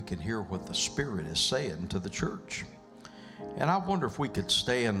can hear what the Spirit is saying to the church. And I wonder if we could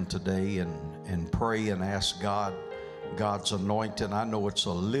stand today and pray and ask God's anointing. I know it's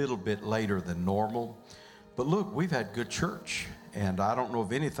a little bit later than normal, but look, we've had good church, and I don't know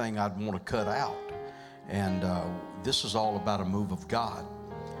of anything I'd want to cut out. And this is all about a move of God.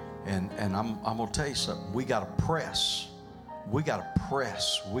 And I'm going to tell you something. We got to press. We got to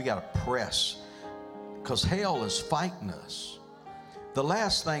press. We got to press, because hell is fighting us. The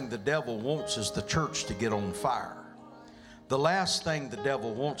last thing the devil wants is the church to get on fire. The last thing the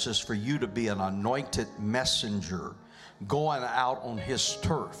devil wants is for you to be an anointed messenger going out on his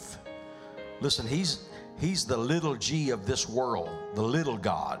turf. Listen, he's the little g of this world, the little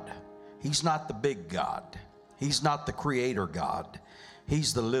God. He's not the big God. He's not the creator God.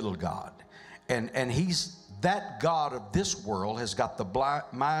 He's the little God. And he's that God of this world has got the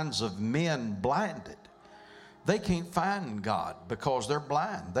minds of men blinded. They can't find God because they're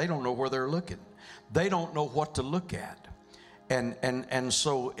blind. They don't know where they're looking. They don't know what to look at. And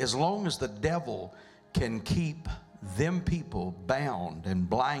so as long as the devil can keep them people bound and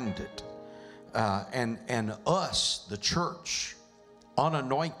blinded, and us, the church,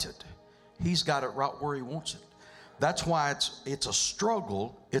 unanointed, he's got it right where he wants it. That's why it's a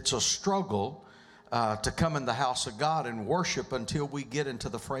struggle. It's a struggle to come in the house of God and worship until we get into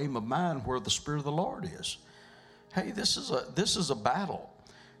the frame of mind where the Spirit of the Lord is. Hey, this is a battle.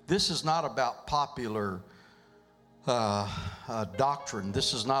 This is not about popular doctrine.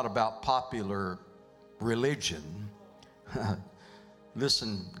 This is not about popular religion.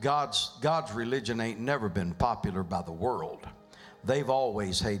 Listen, God's religion ain't never been popular by the world. They've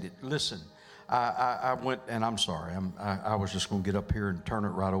always hated. Listen, I went, and I'm sorry, I was just going to get up here and turn it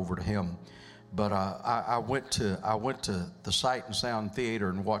right over to him, but I went to the Sight and Sound Theater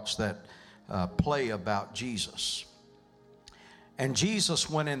and watched that play about Jesus. And Jesus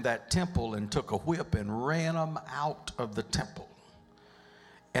went in that temple and took a whip and ran them out of the temple.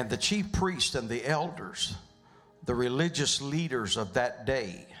 And the chief priests and the elders, the religious leaders of that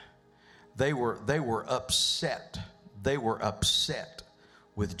day, they were upset. They were upset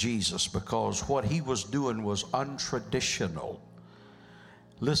with Jesus because what he was doing was untraditional.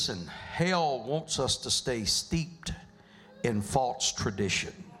 Listen, hell wants us to stay steeped in false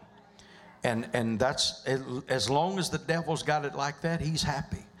tradition. And that's, as long as the devil's got it like that, he's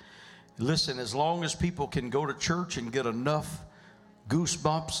happy. Listen, as long as people can go to church and get enough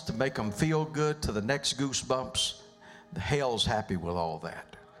goosebumps to make them feel good to the next goosebumps, hell's happy with all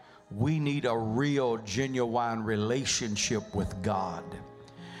that. We need a real, genuine relationship with God.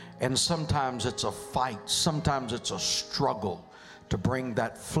 And sometimes it's a fight. Sometimes it's a struggle to bring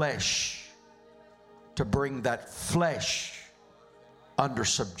that flesh under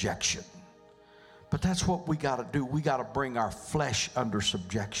subjection. But that's what we got to do. We got to bring our flesh under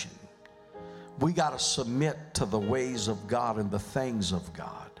subjection. We got to submit to the ways of God and the things of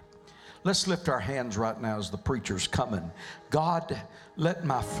God. Let's lift our hands right now as the preacher's coming. God, let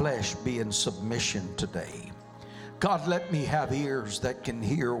my flesh be in submission today. God, let me have ears that can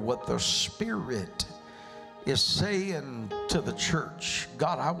hear what the Spirit is saying to the church.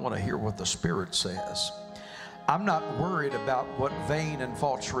 God, I want to hear what the Spirit says. I'm not worried about what vain and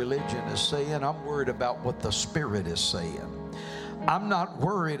false religion is saying. I'm worried about what the Spirit is saying. I'm not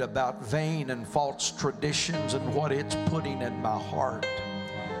worried about vain and false traditions and what it's putting in my heart.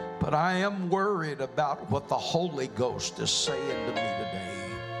 But I am worried about what the Holy Ghost is saying to me today.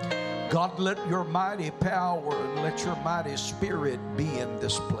 God, let your mighty power and let your mighty Spirit be in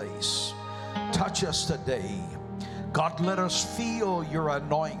this place. Touch us today. God, let us feel your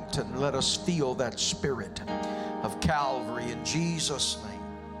anointing. Let us feel that Spirit of Calvary in Jesus' name.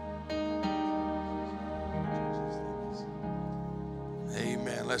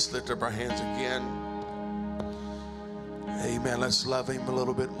 Amen. Let's lift up our hands again. Amen. Let's love him a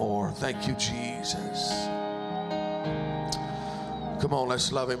little bit more. Thank you, Jesus. Come on,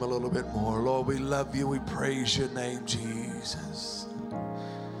 let's love him a little bit more. Lord, we love you. We praise your name, Jesus.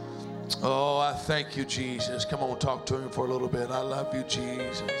 Oh, I thank you, Jesus. Come on, talk to him for a little bit. I love you,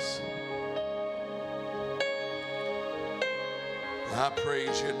 Jesus. I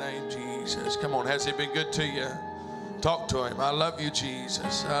praise your name, Jesus. Come on, has he been good to you? Talk to him. I love you,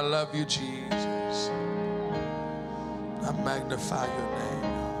 Jesus. I love you, Jesus. I magnify your name.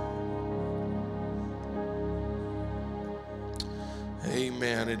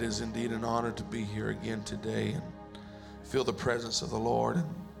 Amen. It is indeed an honor to be here again today and feel the presence of the Lord, and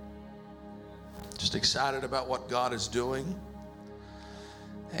just excited about what God is doing.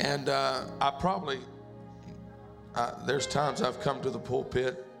 And there's times I've come to the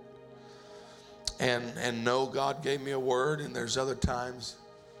pulpit and know God gave me a word, and there's other times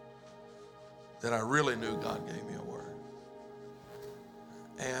that I really knew God gave me a word.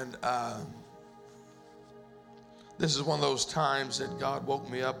 And this is one of those times that God woke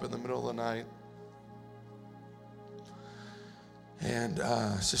me up in the middle of the night. And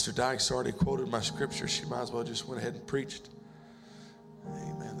Sister Dykes already quoted my scripture. She might as well just went ahead and preached.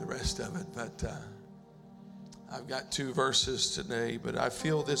 Amen. The rest of it. But I've got 2 verses today. But I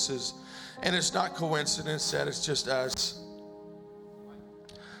feel this is, and it's not coincidence that it's just us.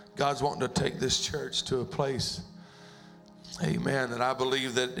 God's wanting to take this church to a place, amen, that I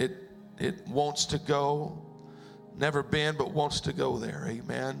believe that it wants to go. Never been, but wants to go there.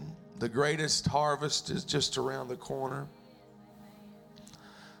 Amen. The greatest harvest is just around the corner.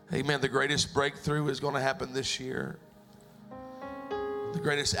 Amen. The greatest breakthrough is going to happen this year. The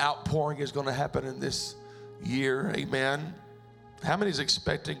greatest outpouring is going to happen in this year. Amen. How many is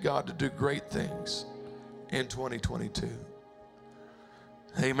expecting God to do great things in 2022?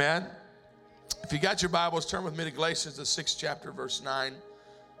 Amen. If you got your Bibles, turn with me to Galatians, the 6th chapter, verse 9.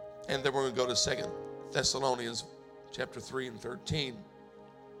 And then we're going to go to 2 Thessalonians chapter 3 and 13.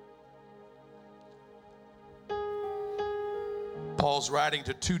 Paul's writing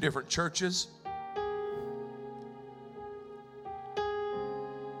to 2 different churches.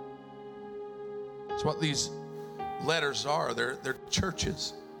 That's what these letters are. They're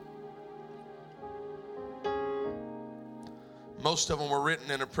churches. Most of them were written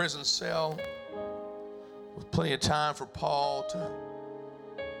in a prison cell with plenty of time for Paul to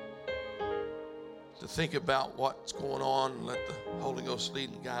think about what's going on and let the Holy Ghost lead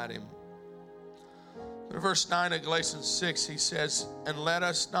and guide him. In verse 9 of Galatians 6, he says, "And let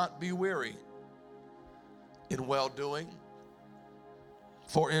us not be weary in well-doing,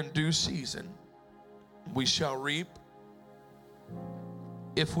 for in due season we shall reap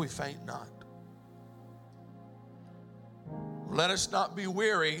if we faint not." Let us not be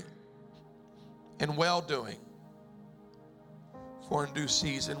weary in well-doing, for in due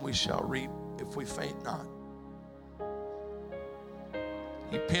season we shall reap if we faint not.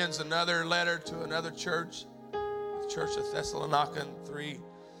 He pens another letter to another church, the church of Thessalonica,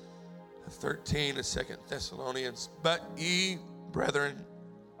 3:13 of 2 Thessalonians. "But ye, brethren,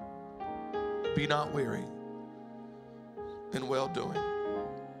 be not weary in well-doing."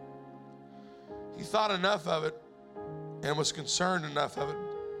 He thought enough of it and was concerned enough of it,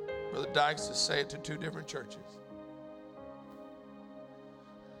 Brother Dykes, to say it to 2 different churches.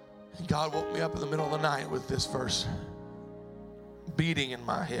 And God woke me up in the middle of the night with this verse beating in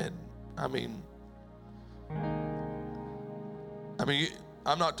my head. I mean,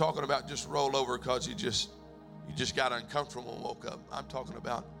 I'm not talking about just roll over because you just got uncomfortable and woke up. I'm talking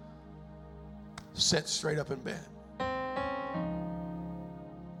about sit straight up in bed.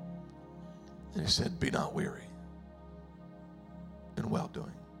 And he said, "Be not weary in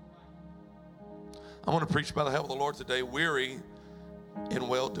well-doing." I want to preach by the help of the Lord today, weary in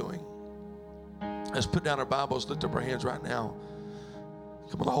well-doing. Let's put down our Bibles, lift up our hands right now.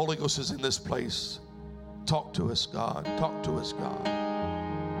 Come on, the Holy Ghost is in this place. Talk to us, God. Talk to us, God.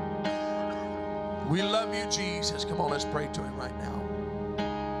 We love you, Jesus. Come on, let's pray to him right now.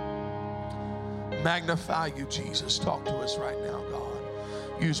 Magnify you, Jesus. Talk to us right now, God.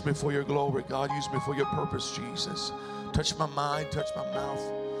 Use me for your glory, God. Use me for your purpose, Jesus. Touch my mind, touch my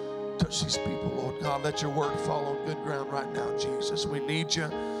mouth. Touch these people, Lord God. Let your word fall on good ground right now, Jesus. We need you.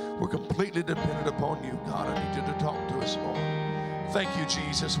 We're completely dependent upon you, God. I need you to talk to us, Lord. Thank you,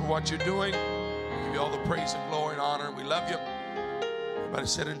 Jesus, for what you're doing. We give you all the praise and glory and honor. We love you. Everybody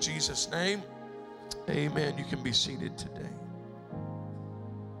said in Jesus' name, amen. You can be seated today.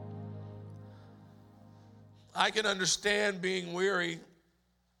 I can understand being weary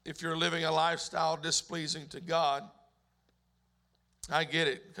if you're living a lifestyle displeasing to God. I get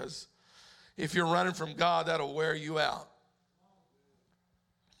it, because if you're running from God, that'll wear you out.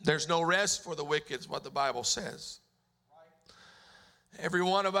 There's no rest for the wicked, is what the Bible says. Every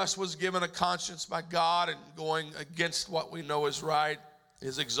one of us was given a conscience by God, and going against what we know is right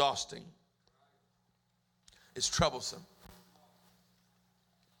is exhausting. It's troublesome.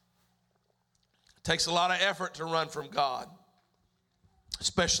 It takes a lot of effort to run from God,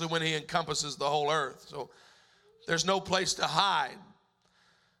 especially when he encompasses the whole earth. So there's no place to hide.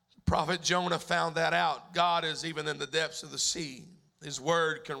 Prophet Jonah found that out. God is even in the depths of the sea. His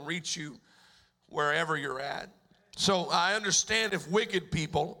word can reach you wherever you're at. So I understand if wicked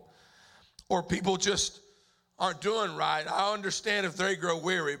people or people just aren't doing right, I understand if they grow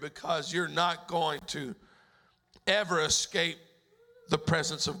weary, because you're not going to ever escape the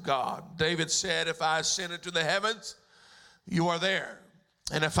presence of God. David said, "If I ascend into the heavens, you are there.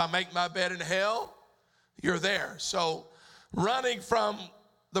 And if I make my bed in hell, you're there." So running from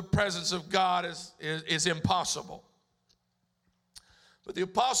the presence of God is impossible. But the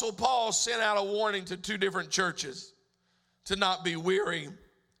Apostle Paul sent out a warning to 2 different churches to not be weary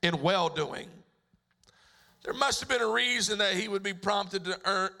in well-doing. There must have been a reason that he would be prompted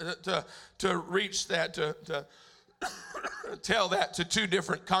to reach that, to tell that to 2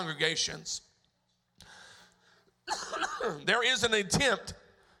 different congregations. There is an attempt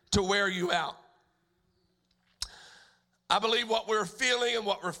to wear you out. I believe what we're feeling and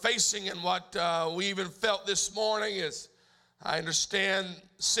what we're facing and what we even felt this morning is, I understand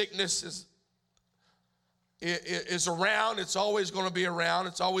sickness is around. It's always going to be around.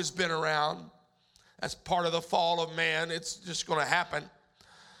 It's always been around. That's part of the fall of man. It's just going to happen.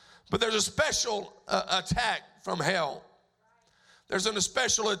 But there's a special attack from hell. There's a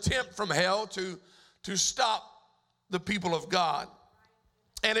special attempt from hell to stop the people of God.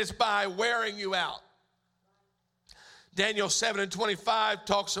 And it's by wearing you out. Daniel 7:25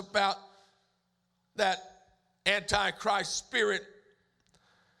 talks about that Antichrist spirit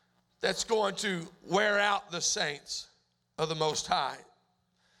that's going to wear out the saints of the Most High.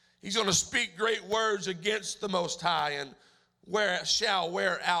 He's going to speak great words against the Most High and shall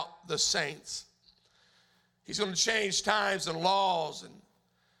wear out the saints. He's going to change times and laws and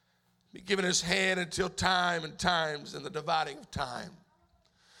be given his hand until time and times and the dividing of time.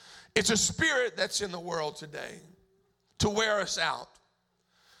 It's a spirit that's in the world today to wear us out,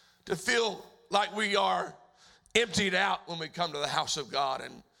 to feel like we are emptied out when we come to the house of God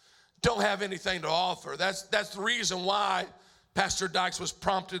and don't have anything to offer. That's the reason why Pastor Dykes was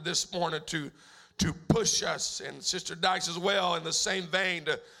prompted this morning to push us, and Sister Dykes as well in the same vein,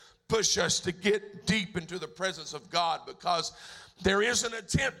 to push us to get deep into the presence of God, because there is an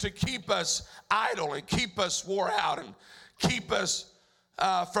attempt to keep us idle and keep us wore out and keep us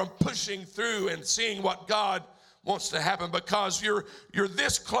from pushing through and seeing what God wants to happen, because you're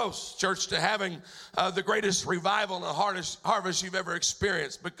this close, church, to having the greatest revival and the harvest you've ever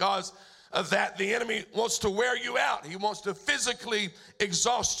experienced. Because of that, the enemy wants to wear you out. He wants to physically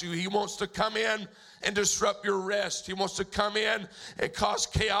exhaust you. He wants to come in and disrupt your rest. He wants to come in and cause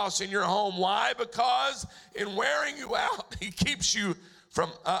chaos in your home. Why? Because in wearing you out, he keeps you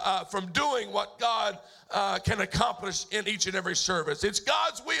from doing what God can accomplish in each and every service. It's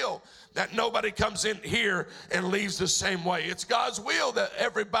God's will that nobody comes in here and leaves the same way. It's God's will that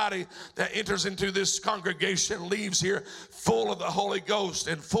everybody that enters into this congregation leaves here full of the Holy Ghost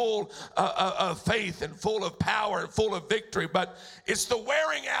and full of faith and full of power and full of victory. But it's the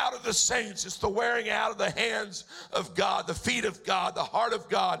wearing out of the saints. It's the wearing out of the hands of God, the feet of God, the heart of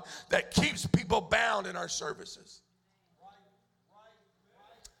God that keeps people bound in our services.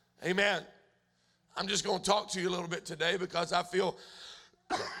 Amen. I'm just going to talk to you a little bit today because I feel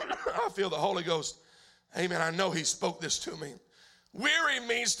the Holy Ghost. Amen. I know he spoke this to me. Weary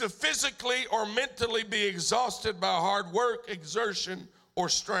means to physically or mentally be exhausted by hard work, exertion, or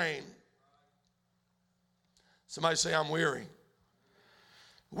strain. Somebody say, I'm weary.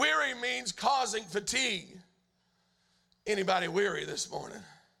 Weary means causing fatigue. Anybody weary this morning?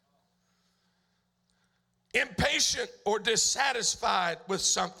 Impatient or dissatisfied with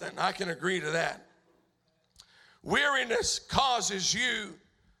something. I can agree to that. Weariness causes you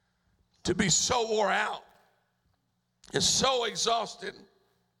to be so wore out and so exhausted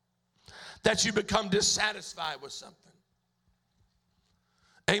that you become dissatisfied with something.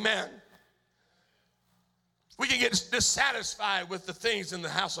 Amen. We can get dissatisfied with the things in the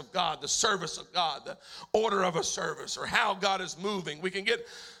house of God, the service of God, the order of a service, or how God is moving. We can get,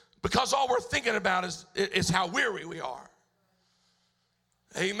 because all we're thinking about is how weary we are.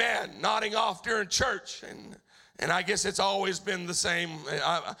 Amen. Nodding off during church, and I guess it's always been the same.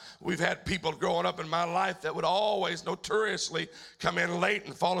 We've had people growing up in my life that would always notoriously come in late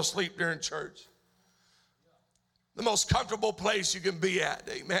and fall asleep during church. The most comfortable place you can be at,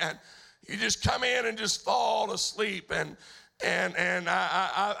 amen. You just come in and just fall asleep, and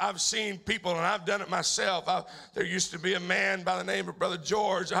I've seen people, and I've done it myself. There used to be a man by the name of Brother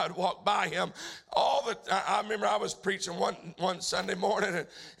George. I'd walk by him I remember I was preaching one Sunday morning,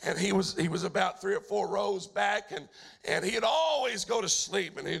 and he was about 3 or 4 rows back, and he'd always go to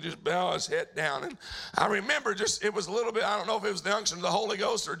sleep, and he'd just bow his head down. And I remember it was a little bit, I don't know if it was the unction of the Holy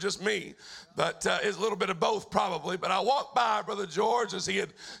Ghost or just me, but it's a little bit of both probably. But I walked by Brother George as he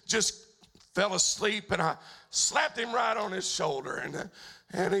had just fell asleep, and I slapped him right on his shoulder,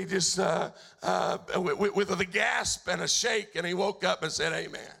 and he just, with a gasp and a shake, and he woke up and said,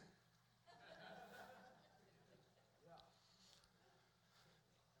 amen.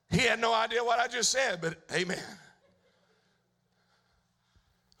 He had no idea what I just said, but amen.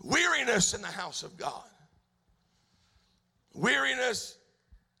 Weariness in the house of God. Weariness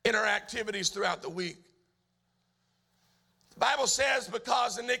in our activities throughout the week. The Bible says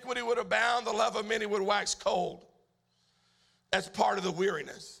because iniquity would abound, the love of many would wax cold. That's part of the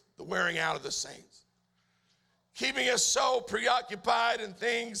weariness, the wearing out of the saints. Keeping us so preoccupied in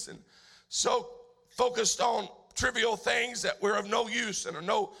things and so focused on trivial things that we're of no use and of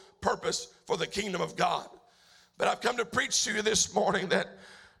no purpose for the kingdom of God. But I've come to preach to you this morning that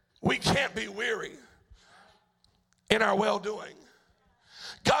we can't be weary in our well-doing.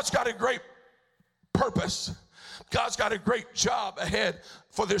 God's got a great purpose. God's got a great job ahead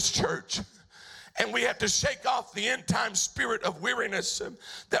for this church. And we have to shake off the end-time spirit of weariness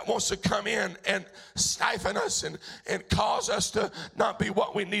that wants to come in and stifle us and cause us to not be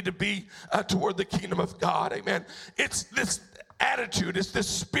what we need to be toward the kingdom of God. Amen. It's this attitude, it's this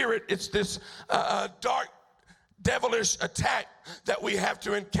spirit, it's this dark, devilish attack that we have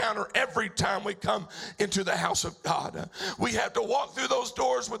to encounter every time we come into the house of God. We have to walk through those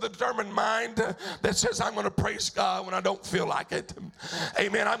doors with a determined mind that says, I'm going to praise God when I don't feel like it.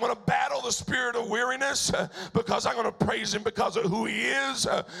 Amen. I'm going to battle the spirit of weariness because I'm going to praise him because of who he is.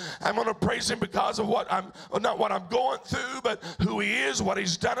 I'm going to praise him because of not what I'm going through, but who he is, what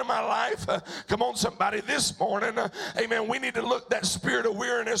he's done in my life. Come on, somebody, this morning, amen, we need to look that spirit of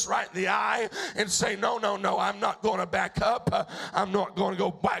weariness right in the eye and say, no, I'm not going to back up. I'm not going to go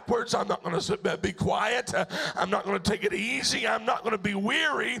backwards. I'm not going to be quiet. I'm not going to take it easy. I'm not going to be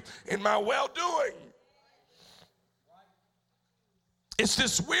weary in my well-doing. It's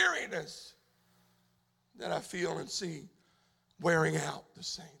this weariness that I feel and see wearing out the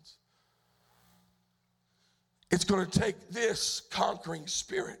saints. It's going to take this conquering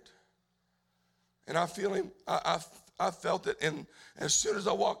spirit. And I feel him. I felt it, and as soon as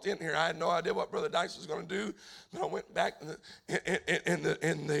I walked in here, I had no idea what Brother Dice was going to do. But I went back in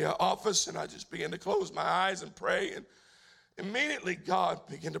the office, and I just began to close my eyes and pray. And immediately, God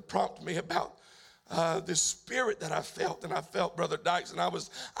began to prompt me about this spirit that I felt, and I felt Brother Dykes, and I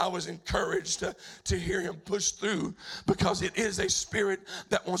was encouraged to hear him push through, because it is a spirit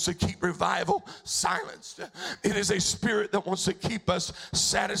that wants to keep revival silenced. It is a spirit that wants to keep us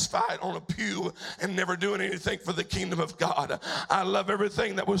satisfied on a pew and never doing anything for the kingdom of God. I love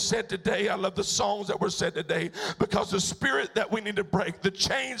everything that was said today. I love the songs that were said today, because the spirit that we need to break, the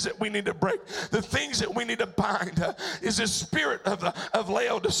chains that we need to break, the things that we need to bind is the spirit of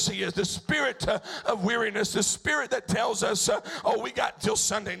Laodicea, the spirit of weariness, the spirit that tells us, we got till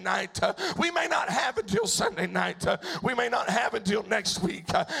Sunday night. We may not have until Sunday night. We may not have until next week.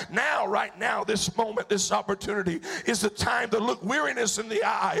 Right now, this moment, this opportunity is the time to look weariness in the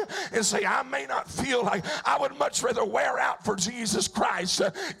eye and say, I may not feel like, I would much rather wear out for Jesus Christ,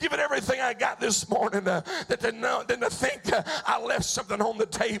 give it everything I got this morning, than to think I left something on the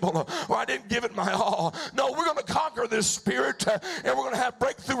table or I didn't give it my all. No, we're going to conquer this spirit, and we're going to have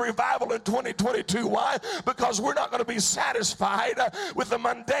breakthrough revival in 2022. Why? Because we're not going to be satisfied with the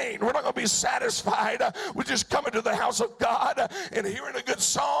mundane. We're not going to be satisfied with just coming to the house of God and hearing a good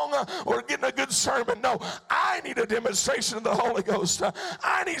song or getting a good sermon. No, I need a demonstration of the Holy Ghost.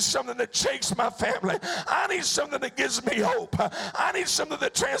 I need something that shakes my family. I need something that gives me hope. I need something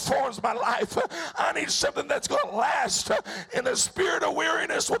that transforms my life. I need something that's going to last. And the spirit of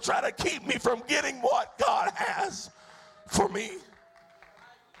weariness will try to keep me from getting what God has for me.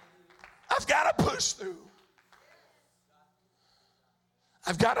 I've got to push through.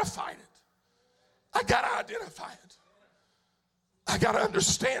 I've got to fight it. I got to identify it. I got to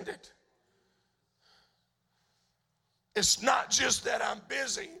understand it. It's not just that I'm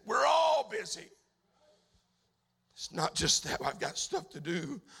busy. We're all busy. It's not just that I've got stuff to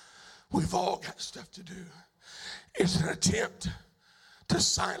do. We've all got stuff to do. It's an attempt to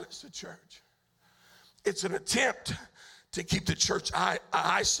silence the church. It's an attempt to keep the church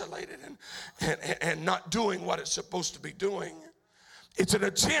isolated and not doing what it's supposed to be doing. It's an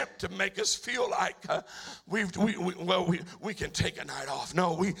attempt to make us feel like we can take a night off.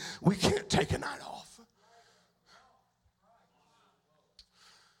 No, we can't take a night off.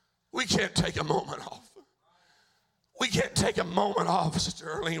 We can't take a moment off. We can't take a moment off, Sister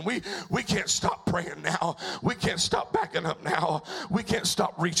Earlene. We can't stop praying now. We can't stop backing up now. We can't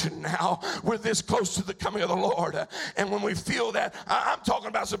stop reaching now. We're this close to the coming of the Lord. And when we feel that, I'm talking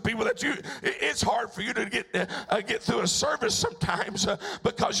about some people that it's hard for you to get through a service sometimes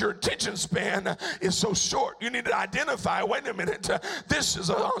because your attention span is so short. You need to identify, wait a minute, this is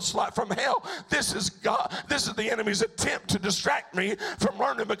an onslaught from hell. This is God. This is the enemy's attempt to distract me from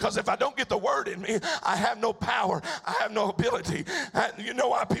learning, because if I don't get the word in me, I have no power. I have no ability. You know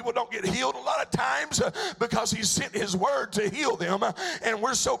why people don't get healed a lot of times? Because he sent his word to heal them. And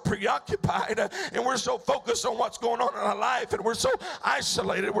we're so preoccupied and we're so focused on what's going on in our life, and we're so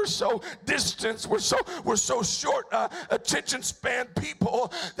isolated, we're so distant, we're so short attention span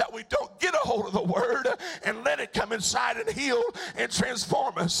people that we don't get a hold of the word and let it come inside and heal and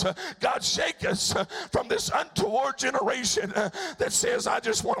transform us. God, shake us from this untoward generation that says, I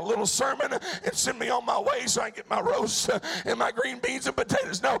just want a little sermon and send me on my way so I can get my roast and my green beans and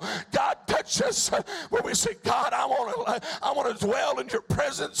potatoes. No, God, touch us where we say, God, I want to dwell in your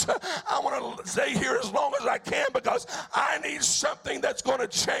presence. I want to stay here as long as I can because I need something that's going to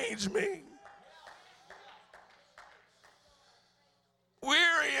change me.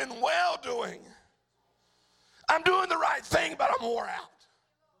 Weary and well-doing. I'm doing the right thing, but I'm wore out.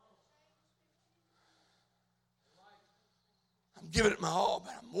 I'm giving it my all,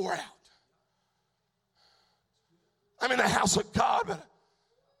 but I'm wore out. I'm in the house of God, but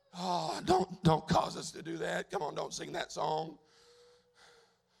don't cause us to do that. Come on, don't sing that song.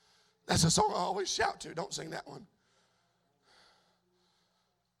 That's a song I always shout to. Don't sing that one.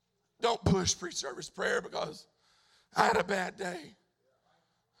 Don't push pre-service prayer because I had a bad day.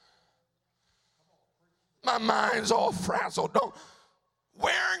 My mind's all frazzled. Don't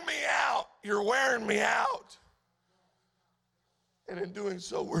wearing me out. You're wearing me out. And in doing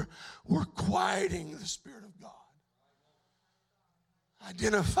so, we're quieting the Spirit of God.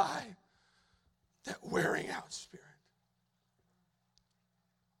 Identify that wearing out spirit.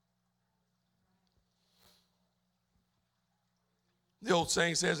 The old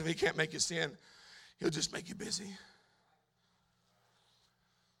saying says, if he can't make you sin, he'll just make you busy.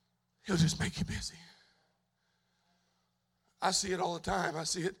 He'll just make you busy. I see it all the time. I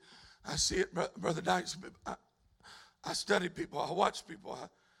see it, Brother Dykes. I study people. I watch people.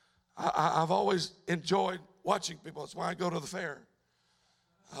 I've always enjoyed watching people. That's why I go to the fair.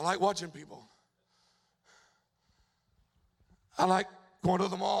 I like watching people. I like going to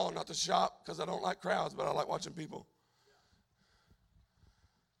the mall, not to shop, because I don't like crowds, but I like watching people.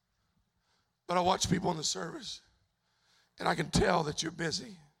 But I watch people in the service, and I can tell that you're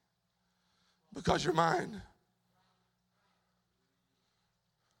busy because your mind.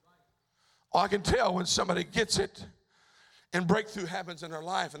 I can tell when somebody gets it and breakthrough happens in their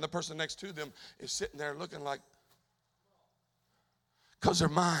life and the person next to them is sitting there looking like, because their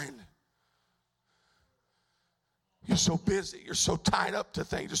mind. You're so busy. You're so tied up to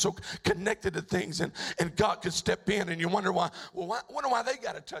things. You're so connected to things. And God could step in and you wonder why. Well, I wonder why they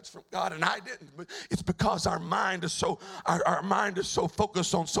got a touch from God and I didn't. But it's because our mind is so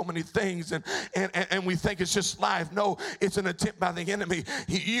focused on so many things and we think it's just life. No, it's an attempt by the enemy.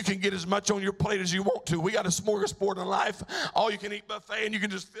 You can get as much on your plate as you want to. We got a smorgasbord in life. All you can eat buffet and you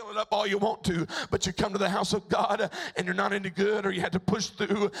can just fill it up all you want to. But you come to the house of God and you're not any good, or you had to push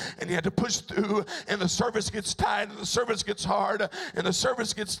through and the service gets tied. And the service gets hard, and the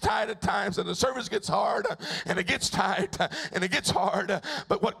service gets tight at times, and the service gets hard, and it gets tight, and it gets hard.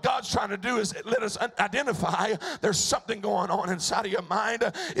 But what God's trying to do is let us identify there's something going on inside of your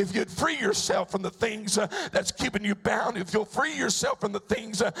mind. If you'd free yourself from the things that's keeping you bound, if you'll free yourself from the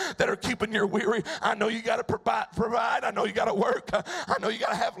things that are keeping you weary, I know you got to provide. I know you got to work. I know you got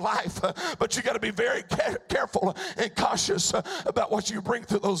to have life, but you got to be very careful and cautious about what you bring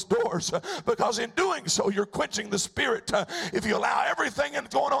through those doors, because in doing so, you're quenching the Spirit. If you allow everything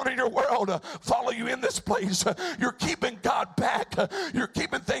that's going on in your world follow you in this place, you're keeping God back. You're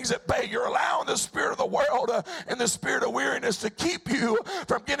keeping things at bay. You're allowing the spirit of the world and the spirit of weariness to keep you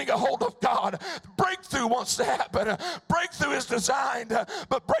from getting a hold of God. Breakthrough wants to happen. Breakthrough is designed,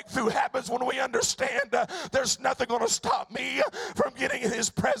 but breakthrough happens when we understand there's nothing going to stop me from getting in His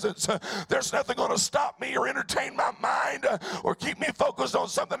presence. There's nothing going to stop me or entertain my mind or keep me focused on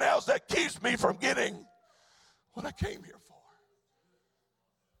something else that keeps me from getting what I came here for.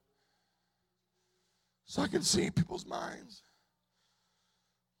 So I can see people's minds.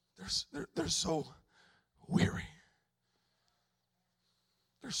 They're so weary.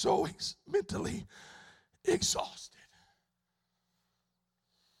 They're so mentally exhausted.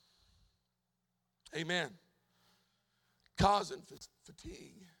 Amen. Causing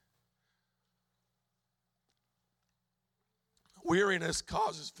fatigue. Weariness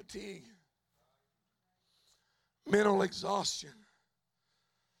causes fatigue. Mental exhaustion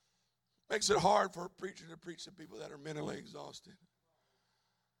makes it hard for a preacher to preach to people that are mentally exhausted.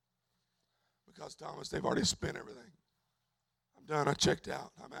 Because, Thomas, they've already spent everything. I'm done. I checked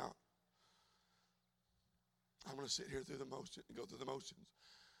out. I'm out. I'm going to sit here through the motion and go through the motions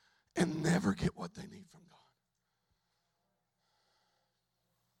and never get what they need from God.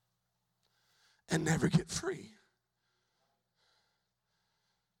 And never get free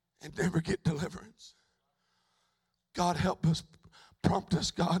and never get deliverance. God, help us, prompt us,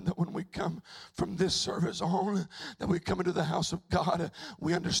 God, that when we come from this service on, that we come into the house of God,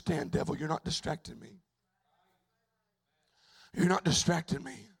 we understand, devil, you're not distracting me. You're not distracting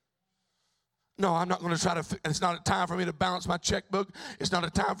me. No, I'm not going to try to, it's not a time for me to balance my checkbook. It's not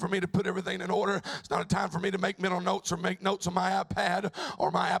a time for me to put everything in order. It's not a time for me to make mental notes or make notes on my iPad or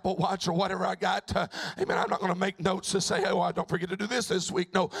my Apple Watch or whatever I got. Amen. I'm not going to make notes to say, oh, I don't forget to do this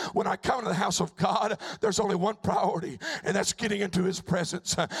week. No, when I come to the house of God, there's only one priority, and that's getting into his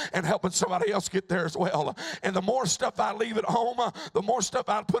presence and helping somebody else get there as well. And the more stuff I leave at home, the more stuff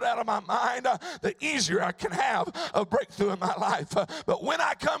I put out of my mind, the easier I can have a breakthrough in my life. But when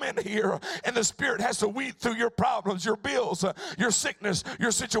I come in here and the Spirit has to weed through your problems, your bills, your sickness,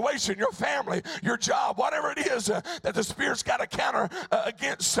 your situation, your family, your job, whatever it is that the Spirit's got to counter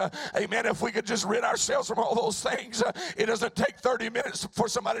against. Amen. If we could just rid ourselves from all those things, it doesn't take 30 minutes for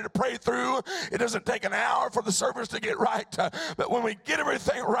somebody to pray through. It doesn't take an hour for the service to get right. But when we get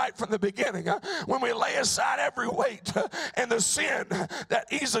everything right from the beginning, when we lay aside every weight and the sin that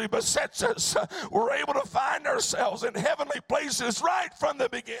easily besets us, we're able to find ourselves in heavenly places right from the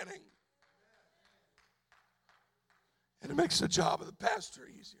beginning. And it makes the job of the pastor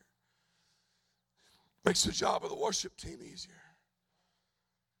easier. Makes the job of the worship team easier.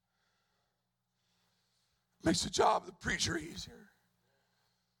 Makes the job of the preacher easier.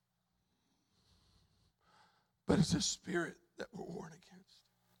 But it's the spirit that we're warring against,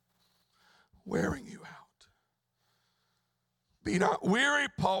 wearing you out. Be not weary,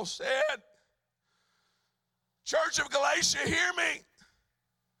 Paul said. Church of Galatia, hear me.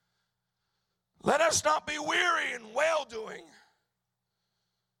 Let us not be weary in well-doing.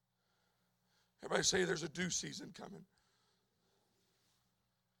 Everybody say there's a due season coming.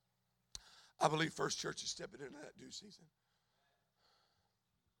 I believe First Church is stepping into that due season.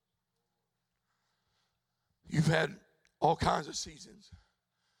 You've had all kinds of seasons,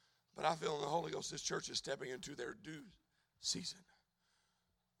 but I feel in the Holy Ghost this church is stepping into their due season.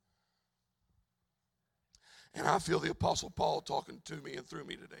 And I feel the Apostle Paul talking to me and through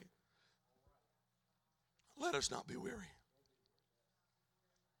me today. Let us not be weary.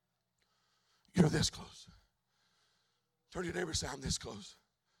 You're this close. Turn to your neighbor and say, I'm this close.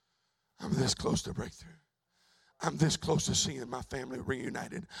 I'm this close to breakthrough. I'm this close to seeing my family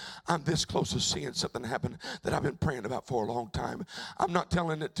reunited. I'm this close to seeing something happen that I've been praying about for a long time. I'm not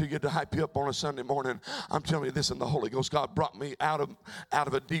telling it to you to hype you up on a Sunday morning. I'm telling you this in the Holy Ghost. God brought me out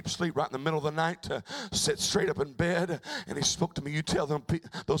of a deep sleep right in the middle of the night to sit straight up in bed, and he spoke to me. You tell them,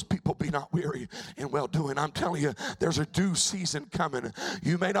 those people, be not weary in well-doing. I'm telling you, there's a due season coming.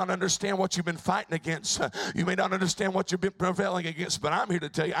 You may not understand what you've been fighting against. You may not understand what you've been prevailing against, but I'm here to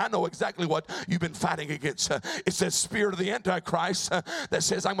tell you, I know exactly what you've been fighting against. It's that spirit of the Antichrist that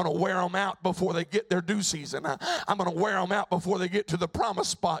says, I'm going to wear them out before they get their due season. I'm going to wear them out before they get to the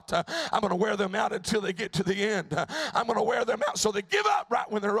promised spot. I'm going to wear them out until they get to the end. I'm going to wear them out so they give up right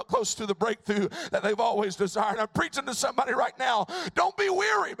when they're close to the breakthrough that they've always desired. I'm preaching to somebody right now. Don't be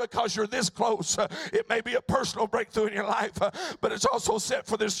weary because you're this close. It may be a personal breakthrough in your life, but it's also set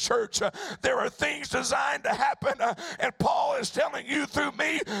for this church. There are things designed to happen, and Paul is telling you through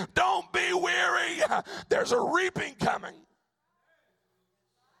me, don't be weary. There's a reaping coming.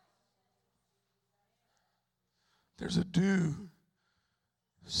 There's a due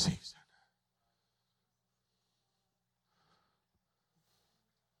season.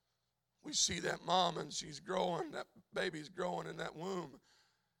 We see that mom and she's growing, that baby's growing in that womb.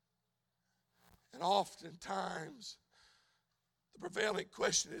 And oftentimes, the prevailing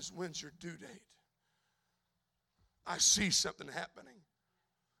question is, when's your due date? I see something happening.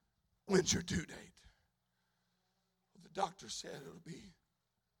 When's your due date? Well, the doctor said it'll be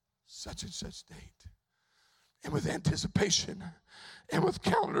such and such date. And with anticipation and with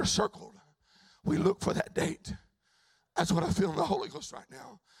calendar circled, we look for that date. That's what I feel in the Holy Ghost right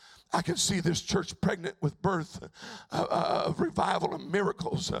now. I can see this church pregnant with birth of revival and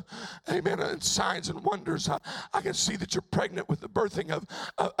miracles, amen, and signs and wonders. I can see that you're pregnant with the birthing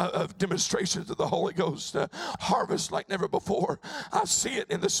of demonstrations of the Holy Ghost, harvest like never before. I see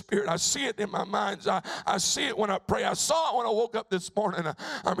it in the Spirit. I see it in my mind. I see it when I pray. I saw it when I woke up this morning.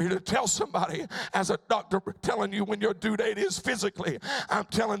 I'm here to tell somebody, as a doctor telling you when your due date is physically, I'm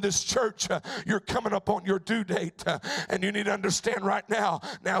telling this church, you're coming up on your due date. And you need to understand right now,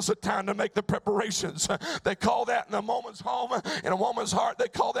 now's the time to make the preparations. They call that in a woman's home, in a woman's heart, they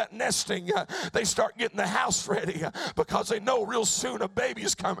call that nesting. They start getting the house ready because they know real soon a baby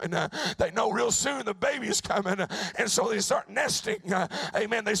is coming. They know real soon the baby is coming. And so they start nesting.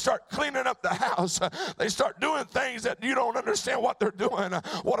 Amen. They start cleaning up the house. They start doing things that you don't understand what they're doing.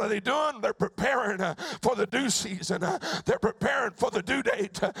 What are they doing? They're preparing for the due season. They're preparing for the due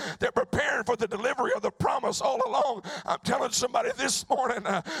date. They're preparing for the delivery of the promise all along. I'm telling somebody this morning,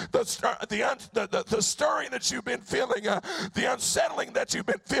 the stirring that you've been feeling, the unsettling that you've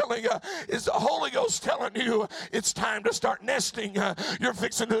been feeling is the Holy Ghost telling you it's time to start nesting. You're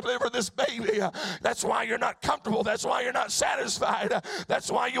fixing to deliver this baby. That's why you're not comfortable. That's why you're not satisfied.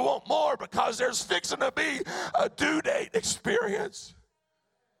 That's why you want more, because there's fixing to be a due date experience.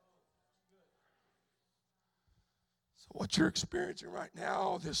 So what you're experiencing right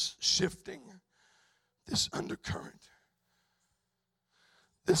now, this shifting, this undercurrent,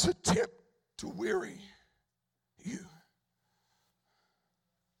 this attempt to weary you,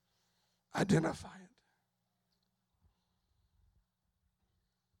 identify it.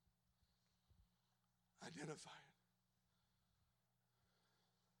 Identify it.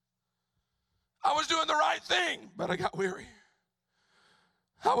 I was doing the right thing, but I got weary.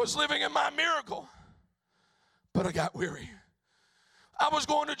 I was living in my miracle, but I got weary. I was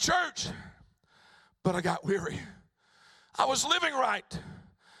going to church, but I got weary. I was living right,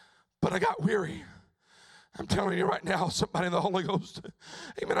 but I got weary. I'm telling you right now, somebody in the Holy Ghost,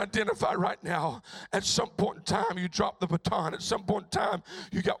 amen, identify right now. At some point in time, you dropped the baton. At some point in time,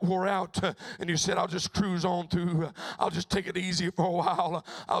 you got wore out, and you said, I'll just cruise on through. I'll just take it easy for a while.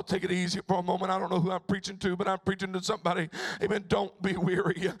 I'll take it easy for a moment. I don't know who I'm preaching to, but I'm preaching to somebody. Amen, don't be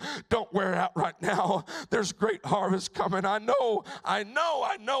weary. Don't wear out right now. There's great harvest coming. I know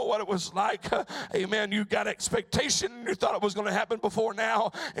what it was like. Amen, you got expectation. You thought it was going to happen before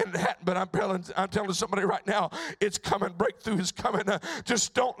now, and it hadn't, but I'm telling somebody right now, it's coming. Breakthrough is coming.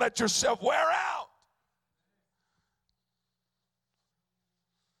 Just don't let yourself wear out.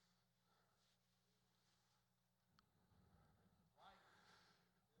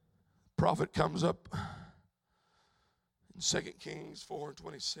 Prophet comes up in 2 Kings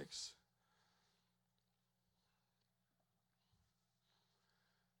 4:26.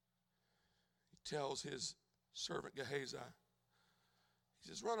 He tells his servant Gehazi, he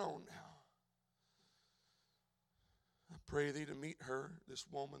says, run on now. I pray thee to meet her, this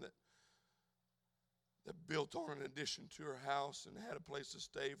woman that built on an addition to her house and had a place to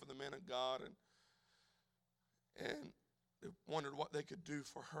stay for the men of God, and they wondered what they could do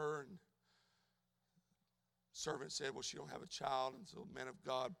for her. And the servant said, well, she don't have a child. And so the man of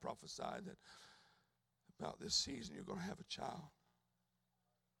God prophesied that about this season you're going to have a child.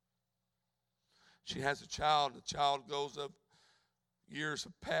 She has a child, and the child goes up. Years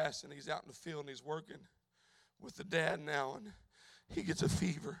have passed, and he's out in the field, and he's working with the dad now, and he gets a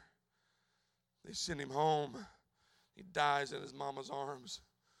fever. They send him home. He dies in his mama's arms.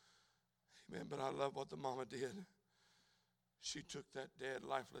 Amen. But I love what the mama did. She took that dead,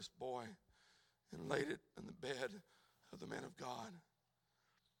 lifeless boy and laid it in the bed of the man of God.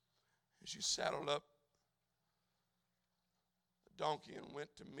 And she saddled up a donkey and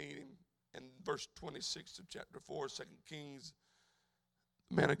went to meet him. In verse 26 of chapter 4, 2 Kings,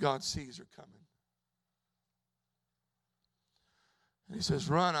 the man of God sees her coming. And he says,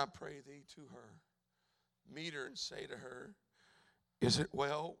 run, I pray thee, to her. Meet her and say to her, is it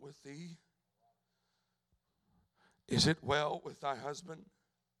well with thee? Is it well with thy husband?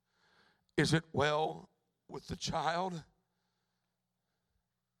 Is it well with the child?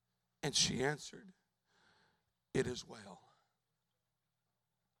 And she answered, it is well.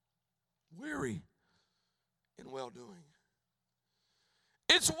 Weary in well-doing.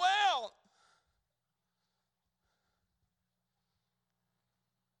 It's well.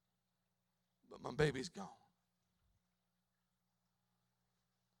 But my baby's gone.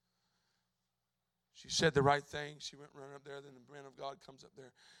 She said the right thing. She went running up there. Then the man of God comes up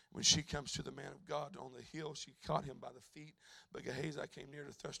there. When she comes to the man of God on the hill, she caught him by the feet. But Gehazi came near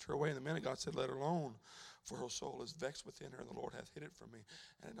to thrust her away. And the man of God said, let her alone, for her soul is vexed within her, and the Lord hath hid it from me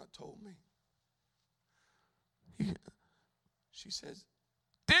and had not told me. She says,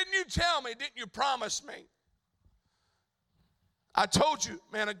 didn't you tell me? Didn't you promise me? I told you,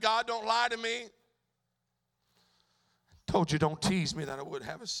 man of God, don't lie to me. I told you, don't tease me that I would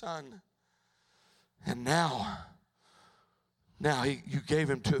have a son. And now you gave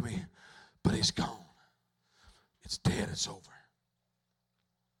him to me, but he's gone. It's dead. It's over.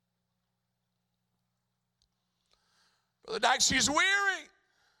 Brother Dyke, she's weary,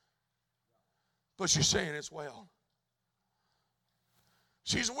 but she's saying it's well.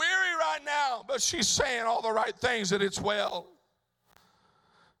 She's weary right now, but she's saying all the right things, that it's well.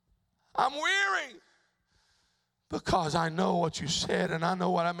 I'm weary because I know what you said and I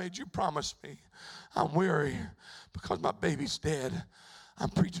know what I made you promise me. I'm weary because my baby's dead. I'm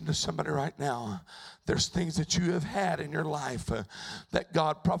preaching to somebody right now. There's things that you have had in your life that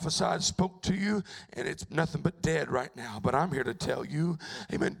God prophesied, spoke to you, and it's nothing but dead right now. But I'm here to tell you,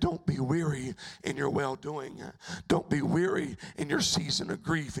 amen, don't be weary in your well-doing. Don't be weary in your season of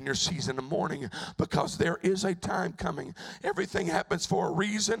grief, in your season of mourning, because there is a time coming. Everything happens for a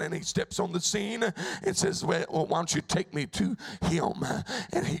reason, and he steps on the scene and says, well, why don't you take me to him?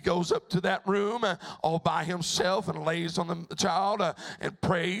 And he goes up to that room all by himself and lays on the child and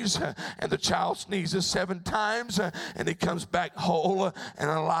prays, and the child sneezes 7 times, and he comes back whole and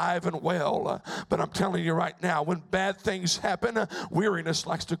alive and well. But I'm telling you right now, when bad things happen, weariness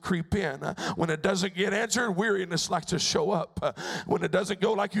likes to creep in. When it doesn't get answered, weariness likes to show up. When it doesn't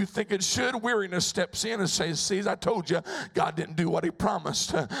go like you think it should, weariness steps in and says, see, I told you, God didn't do what he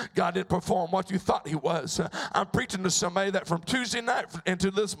promised. God didn't perform what you thought he was. I'm preaching to somebody that from Tuesday night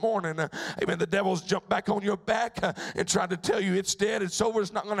into this morning, amen, the devil's jumped back on your back and tried to tell you it's dead, it's over,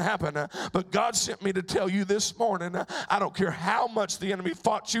 it's not going to happen. But God sent me to tell you this morning, I don't care how much the enemy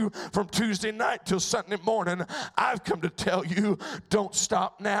fought you from Tuesday night till Sunday morning, I've come to tell you, don't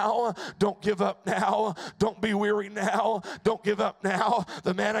stop now. Don't give up now. Don't be weary now. Don't give up now.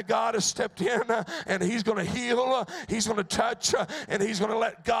 The man of God has stepped in, and he's going to heal. He's going to touch, and he's going to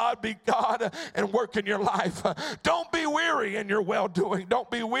let God be God and work in your life. Don't be weary in your well-doing. Don't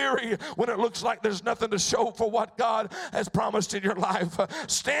be weary when it looks like there's nothing to show for what God has promised in your life.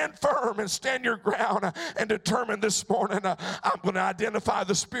 Stand firm and stand your ground and determine this morning, I'm going to identify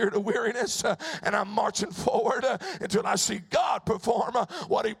the spirit of weariness, and I'm marching forward until I see God perform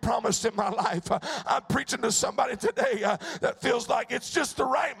what he promised in my life. I'm preaching to somebody today that feels like it's just the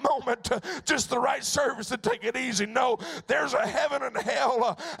right moment, just the right service to take it easy. No, there's a heaven and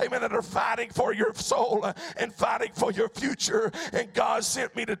hell, amen, that are fighting for your soul and fighting for your future. And God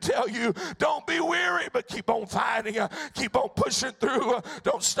sent me to tell you, don't be weary, but keep on fighting, keep on pushing through.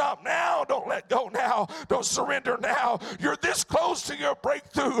 Don't stop now. Don't let go now. Don't surrender now. You're this close to your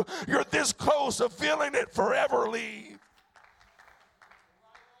breakthrough. You're this close to feeling it forever leave.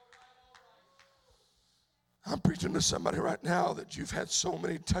 I'm preaching to somebody right now that you've had so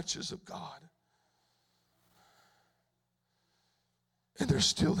many touches of God, and there's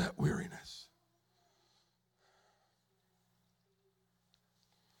still that weariness.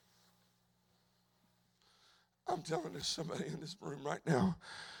 I'm telling this somebody in this room right now,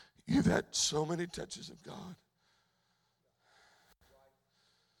 you've had so many touches of God,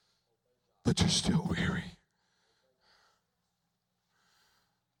 but you're still weary.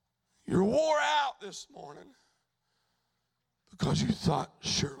 You're wore out this morning because you thought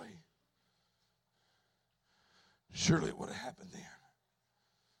surely it would have happened then.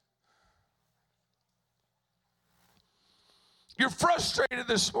 You're frustrated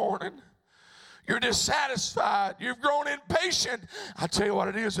this morning. You're dissatisfied. You've grown impatient. I tell you what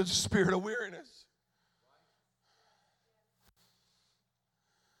it is. It's a spirit of weariness.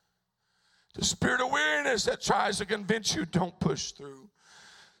 The spirit of weariness that tries to convince you don't push through.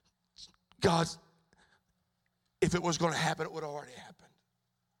 God, if it was going to happen, it would have already happened.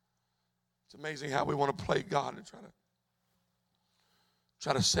 It's amazing how we want to play God and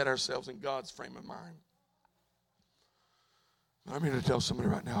try to set ourselves in God's frame of mind. But I'm here to tell somebody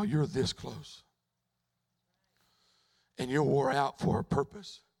right now, you're this close. And you're wore out for a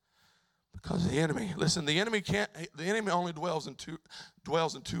purpose. Because the enemy, listen, the enemy only dwells in two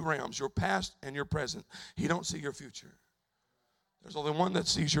realms, your past and your present. He don't see your future. There's only one that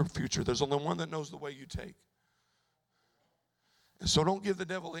sees your future. There's only one that knows the way you take. And so don't give the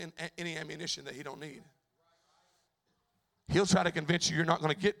devil any ammunition that he don't need. He'll try to convince you you're not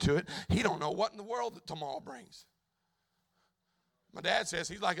going to get to it. He don't know what in the world that tomorrow brings. My dad says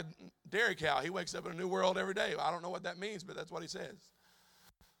he's like a dairy cow. He wakes up in a new world every day. I don't know what that means, but that's what he says.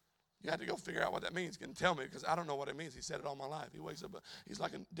 You have to go figure out what that means. He can tell me because I don't know what it means. He said it all my life. He wakes up, he's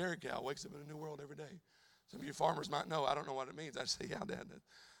like a dairy cow, wakes up in a new world every day. Some of you farmers might know. I don't know what it means. I say, yeah, Dad.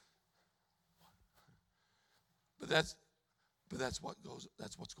 But that's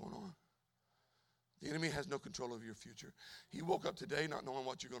what's going on. The enemy has no control over your future. He woke up today not knowing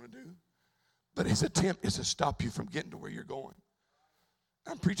what you're going to do. But his attempt is to stop you from getting to where you're going.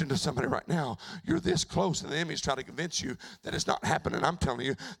 I'm preaching to somebody right now. You're this close, and the enemy's trying to convince you that it's not happening. I'm telling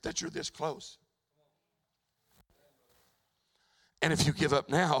you that you're this close. And if you give up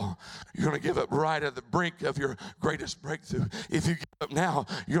now, you're going to give up right at the brink of your greatest breakthrough. If you give up now,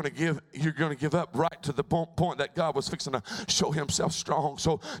 you're going to give up right to the point that God was fixing to show himself strong.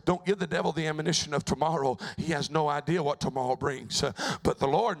 So don't give the devil the ammunition of tomorrow. He has no idea what tomorrow brings. But the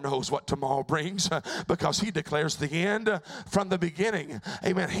Lord knows what tomorrow brings because he declares the end from the beginning.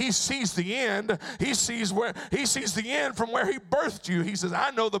 Amen. He sees the end. He sees the end from where he birthed you. He says, I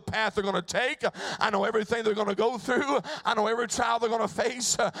know the path they're going to take. I know everything they're going to go through. I know every trial they're going to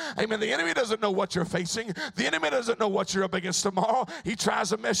face. Amen. The enemy doesn't know what you're facing. The enemy doesn't know what you're up against tomorrow. He tries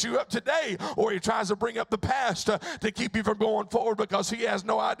to mess you up today, or he tries to bring up the past to keep you from going forward because he has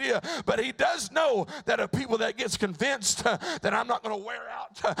no idea. But he does know that a people that gets convinced that I'm not going to wear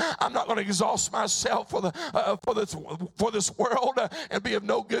out, I'm not going to exhaust myself for this world and be of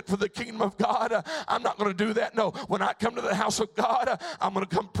no good for the kingdom of God. I'm not going to do that. No, when I come to the house of God, I'm going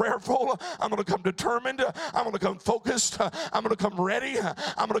to come prayerful. I'm going to come determined. I'm going to come focused. I'm going to come ready.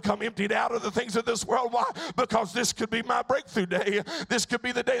 I'm going to come emptied out of the things of this world. Why? Because this could be my breakthrough day. This could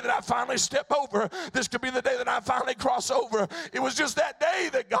be the day that I finally step over. This could be the day that I finally cross over. It was just that day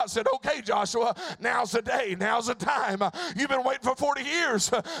that God said, okay, Joshua, now's the day. Now's the time. You've been waiting for 40 years,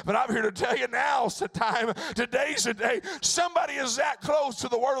 but I'm here to tell you now's the time. Today's the day. Somebody is that close to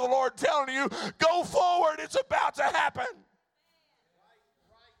the word of the Lord telling you, go forward. It's about to happen.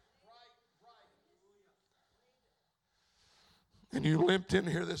 And you limped in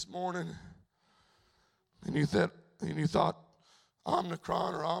here this morning, and you thought,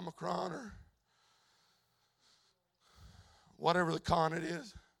 Omicron or whatever the con it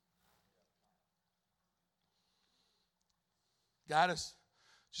is. Got us.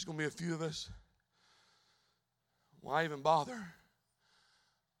 Just going to be a few of us. Why even bother?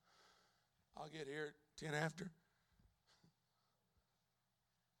 I'll get here at 10 after.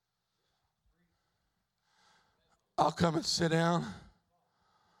 I'll come and sit down.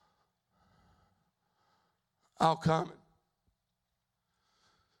 I'll come and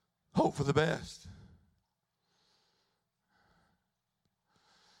hope for the best.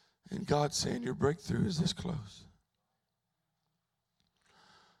 And God's saying your breakthrough is this close.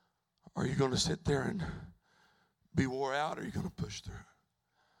 Are you going to sit there and be wore out, or are you going to push through?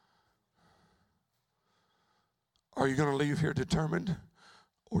 Are you going to leave here determined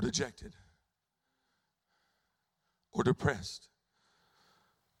or dejected or depressed?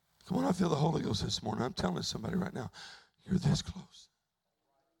 Come on, I feel the Holy Ghost this morning. I'm telling somebody right now, you're this close.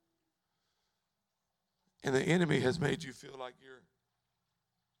 And the enemy has made you feel like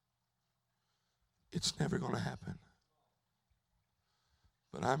it's never going to happen.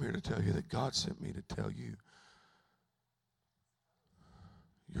 But I'm here to tell you that God sent me to tell you,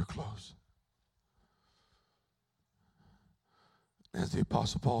 you're close. As the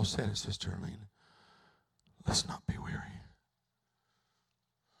Apostle Paul said to Sister Arlene, let's not be weary.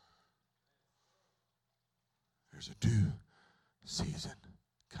 There's a due season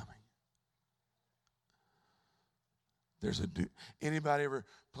coming. There's a due. Anybody ever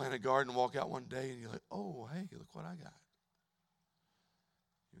plant a garden, walk out one day, and you're like, oh, hey, look what I got.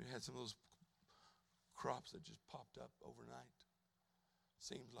 You had some of those crops that just popped up overnight.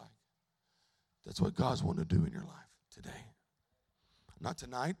 Seems like that's what God's wanting to do in your life today. Not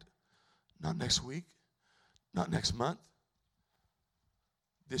tonight, not next week, not next month.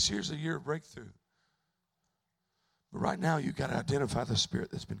 This year's a year of breakthrough. But right now, you've got to identify the spirit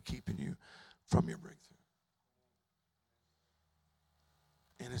that's been keeping you from your breakthrough.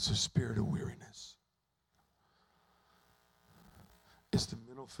 And it's a spirit of weariness. It's the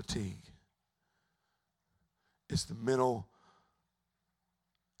mental fatigue. It's the mental.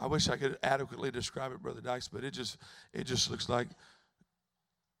 I wish I could adequately describe it, Brother Dykes, but it just looks like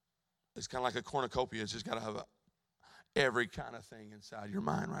it's kind of like a cornucopia. It's just got to have every kind of thing inside your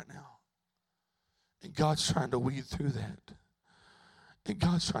mind right now. And God's trying to weed through that. And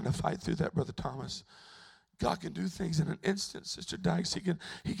God's trying to fight through that, Brother Thomas. God can do things in an instant, Sister Dykes. He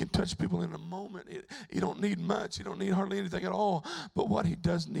can touch people in a moment. You don't need much. You don't need hardly anything at all. But what he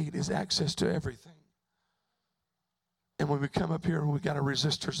does need is access to everything. And when we come up here, we got our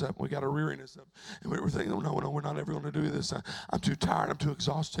resistors up, we got our weariness up, and we're thinking, no, we're not ever going to do this. I'm too tired, I'm too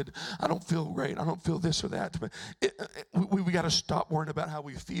exhausted, I don't feel great, I don't feel this or that. But we got to stop worrying about how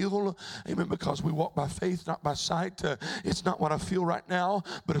we feel, amen, because we walk by faith, not by sight. It's not what I feel right now,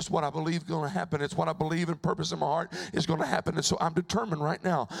 but it's what I believe is going to happen. It's what I believe and purpose in my heart is going to happen. And so I'm determined right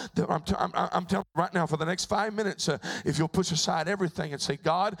now, that I'm telling you right now, for the next 5 minutes, if you'll push aside everything and say,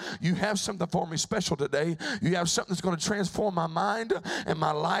 God, you have something for me special today. You have something that's going to transform my mind and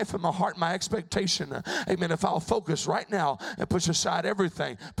my life and my heart and my expectation. Amen. If I'll focus right now and push aside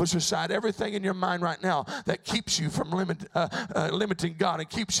everything in your mind right now that keeps you from limiting God and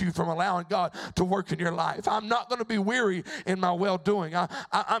keeps you from allowing God to work in your life. I'm not going to be weary in my well-doing.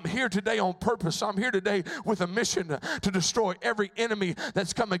 I'm here today on purpose. I'm here today with a mission to destroy every enemy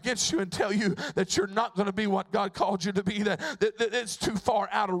that's come against you and tell you that you're not going to be what God called you to be, that it's too far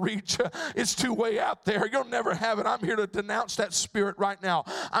out of reach. It's too way out there. You'll never have it. I'm here to denounce that spirit right now.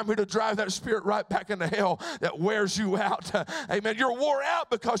 I'm here to drive that spirit right back into hell that wears you out. Amen. You're wore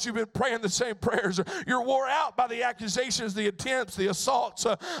out because you've been praying the same prayers. You're wore out by the accusations, the attempts, the assaults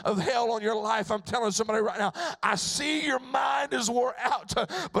of hell on your life. I'm telling somebody right now, I see your mind is wore out,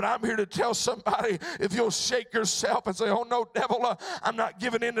 but I'm here to tell somebody, if you'll shake yourself and say, oh no, devil, I'm not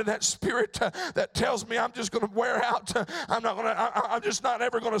giving in to that spirit that tells me I'm just going to wear out. I'm just not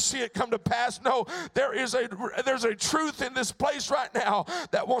ever going to see it come to pass. No, there's a truth in this place right now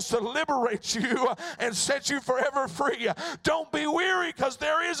that wants to liberate you and set you forever free. Don't be weary, because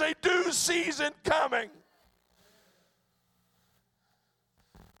there is a due season coming.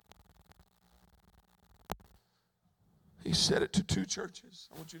 He said it to 2 churches.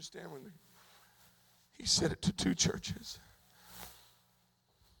 I want you to stand with me. He said it to 2 churches.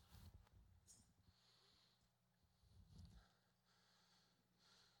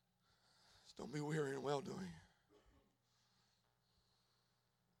 Don't be weary in well-doing.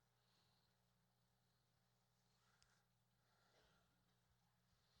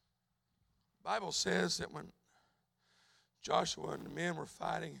 The Bible says that when Joshua and the men were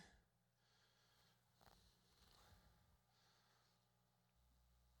fighting,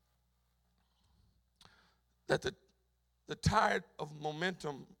 that the tide of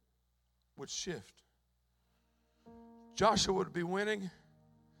momentum would shift. Joshua would be winning,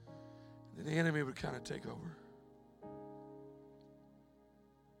 and the enemy would kind of take over.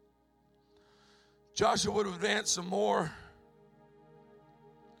 Joshua would advance some more,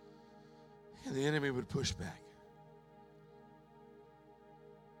 and the enemy would push back.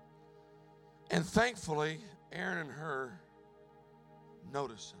 And thankfully, Aaron and Hur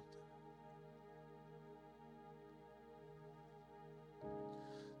noticed something.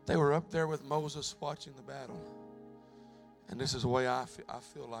 They were up there with Moses watching the battle. And this is the way I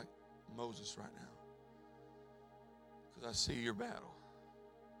feel like Moses right now. Because I see your battle.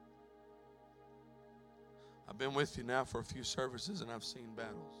 I've been with you now for a few services, and I've seen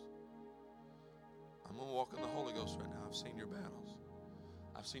battles. I'm going to walk in the Holy Ghost right now. I've seen your battles.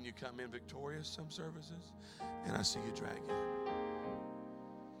 I've seen you come in victorious some services, and I see you drag in.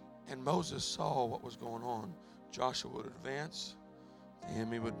 And Moses saw what was going on. Joshua would advance. The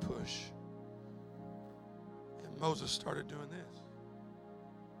enemy would push. And Moses started doing this.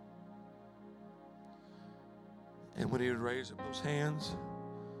 And when he would raise up those hands,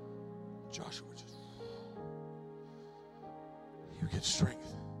 Joshua would just, he would get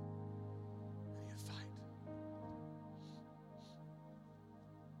strength. And he'd fight.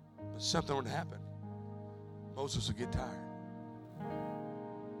 But something would happen. Moses would get tired.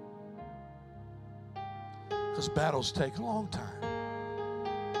 Because battles take a long time.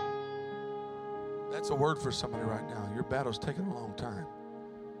 That's a word for somebody right now. Your battle's taking a long time.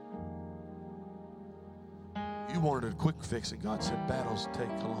 You wanted a quick fix, and God said battles take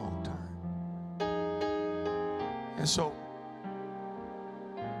a long time. And so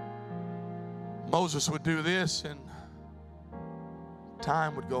Moses would do this, and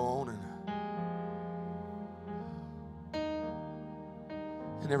time would go on,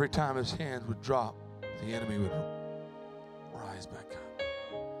 and every time his hands would drop, the enemy would rise back up.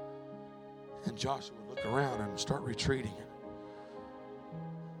 And Joshua would look around and start retreating.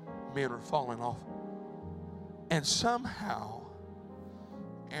 Men were falling off. And somehow,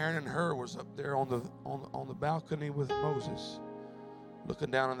 Aaron and Hur was up there on the balcony with Moses, looking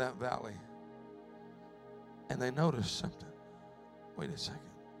down in that valley. And they noticed something. Wait a second.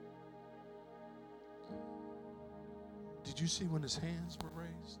 Did you see when his hands were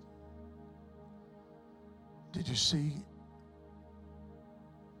raised? Did you see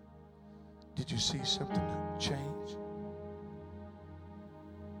something change?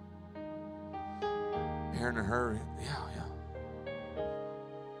 Aaron and Hur, yeah.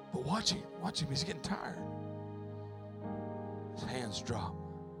 But watch him, he's getting tired. His hands drop.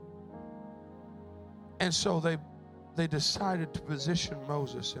 And so they decided to position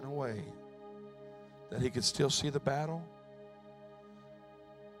Moses in a way that he could still see the battle,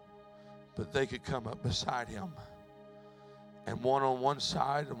 but they could come up beside him. And one on one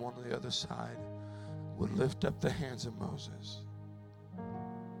side and one on the other side would lift up the hands of Moses.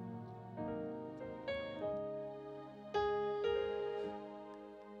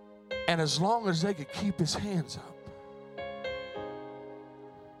 And as long as they could keep his hands up,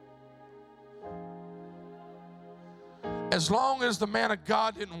 as long as the man of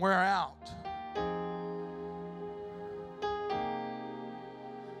God didn't wear out,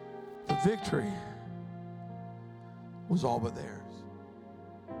 the victory was all but theirs.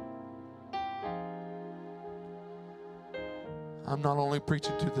 I'm not only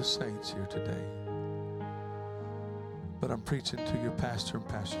preaching to the saints here today, but I'm preaching to your pastor and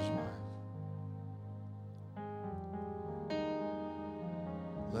pastor's wife.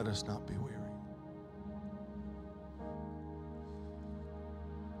 Let us not be weary.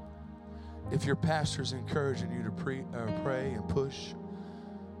 If your pastor's encouraging you to pray and push,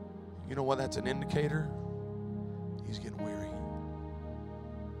 you know what that's an indicator? He's getting weary.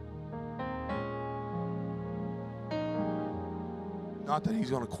 Not that he's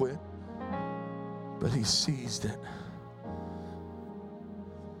going to quit, but he sees that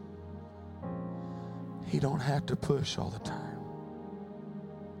he don't have to push all the time.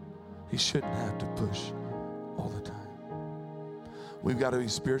 He shouldn't have to push all the time. We've got to be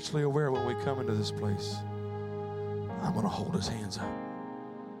spiritually aware when we come into this place. I'm going to hold his hands up.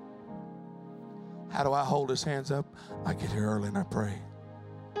 How do I hold his hands up? I get here early and I pray.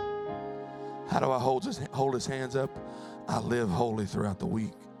 How do I hold his hands up? I live holy throughout the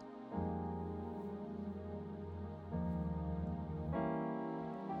week.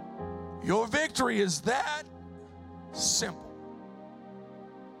 Your victory is that simple.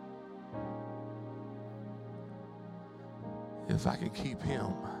 If I can keep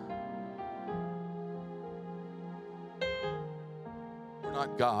him. We're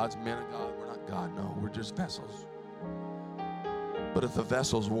not gods, men of God. We're not God, no. We're just vessels. But if the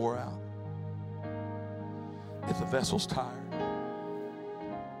vessel's wore out, if the vessel's tired,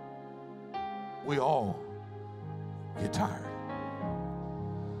 we all get tired.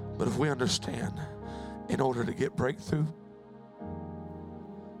 But if we understand, in order to get breakthrough,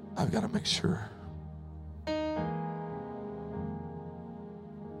 I've got to make sure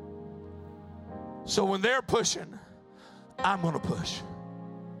so when they're pushing, I'm going to push.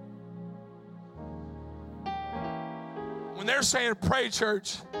 When they're saying pray,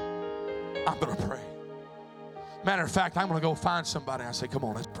 church, I'm going to pray. Matter of fact, I'm going to go find somebody and I say, come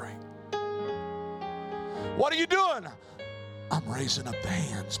on, let's pray. What are you doing? I'm raising up the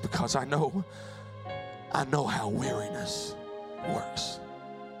hands because I know how weariness works.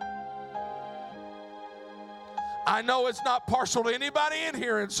 I know it's not partial to anybody in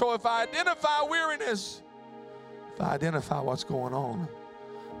here, and so if I identify weariness, if I identify what's going on,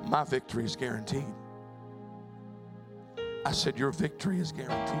 my victory is guaranteed. I said your victory is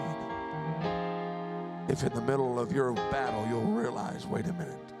guaranteed. If in the middle of your battle you'll realize, wait a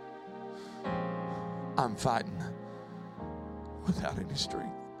minute, I'm fighting without any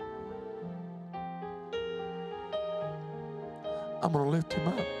strength. I'm going to lift him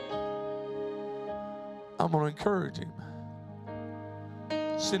up. I'm going to encourage him.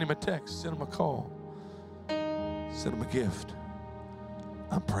 Send him a text, send him a call, send him a gift.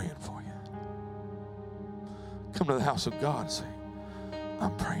 I'm praying for you. Come to the house of God and say,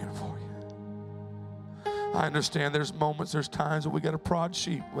 I'm praying for you. I understand there's moments, there's times that we got to prod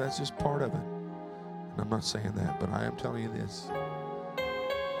sheep. Well, that's just part of it. And I'm not saying that, but I am telling you this.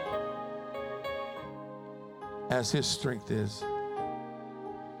 As his strength is,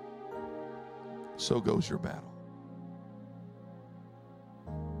 so goes your battle.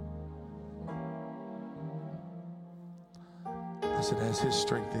 I said, as his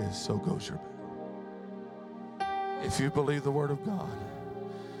strength is, so goes your battle. If you believe the word of God,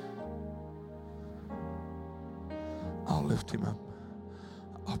 I'll lift him up.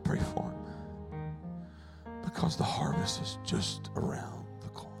 I'll pray for him. Because the harvest is just around the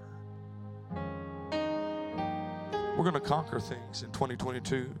corner. We're going to conquer things in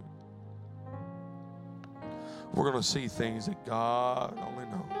 2022. We're going to see things that God only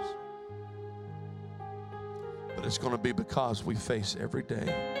knows. But it's going to be because we face every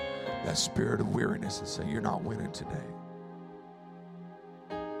day that spirit of weariness and say, you're not winning today.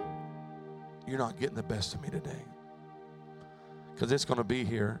 You're not getting the best of me today. Because it's going to be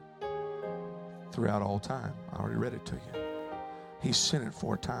here throughout all time. I already read it to you. He's sent it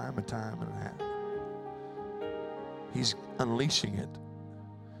for a time and a half. He's unleashing it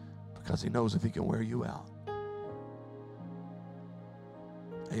because he knows if he can wear you out.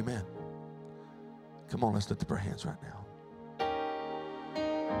 Amen. Come on, let's lift up our hands right now.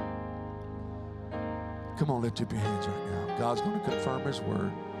 Come on, lift up your hands right now. God's going to confirm his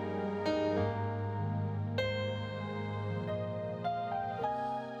word.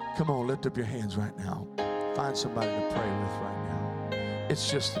 Come on, lift up your hands right now. Find somebody to pray with right now. It's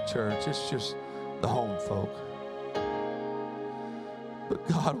just the church. It's just the home folk. But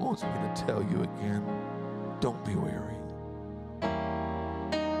God wants me to tell you again, don't be weary.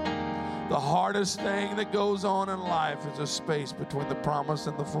 The hardest thing that goes on in life is a space between the promise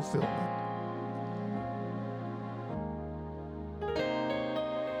and the fulfillment.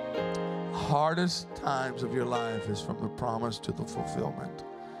 Hardest times of your life is from the promise to the fulfillment,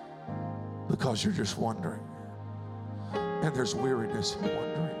 because you're just wondering, and there's weariness in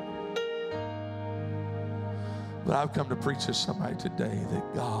wondering. But I've come to preach to somebody today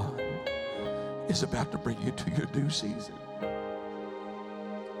that God is about to bring you to your due season.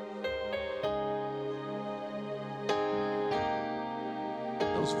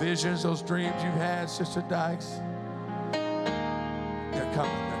 Those visions, those dreams you've had, Sister Dykes, they're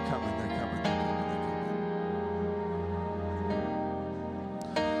coming, they're coming, they're coming, they're coming,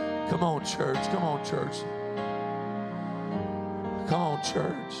 they're coming. Come on, church, come on, church. Come on,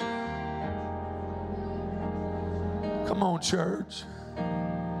 church. Come on, church.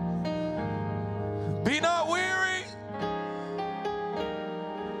 Be not weary.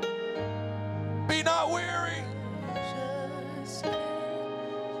 Be not weary. Just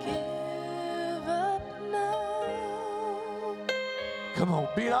can't give up now. Come on,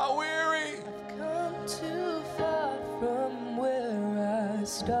 be not weary. I've come too far from where I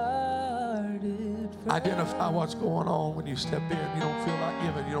started from. Identify what's going on when you step in. You don't feel like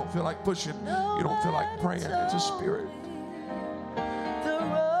giving. You don't feel like pushing. You don't feel like praying. It's a spirit. The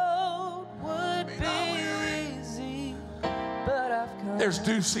road would be easy, but I've come. There's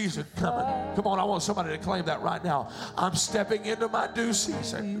due season coming. Come on, I want somebody to claim that right now. I'm stepping into my due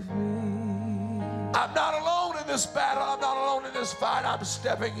season. I'm not alone in this battle. I'm not alone in this fight. I'm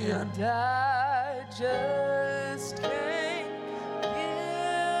stepping in. And I just can't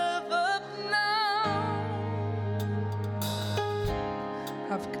give up now.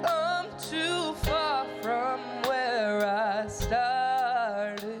 I've come too far from where I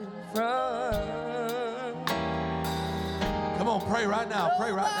started from. Come on, pray right now.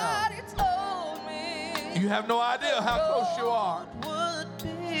 Pray right now. Nobody told me You have no idea how close you are. it would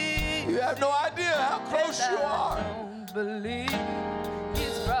be. You have no idea how close you I are. don't believe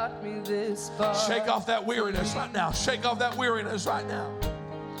He's brought me this far. Shake off that weariness right now. Shake off that weariness right now.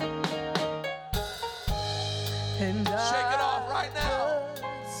 And Shake it off right now.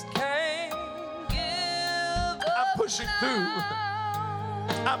 just can't give up I'm pushing through.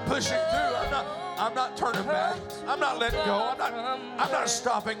 I'm pushing through. I'm not turning back. I'm not letting go. I'm not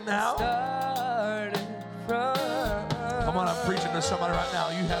stopping now. started from. Come on, I'm preaching to somebody right now.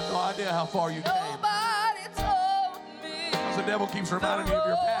 You have no idea how far you came. Nobody told me The devil keeps reminding you of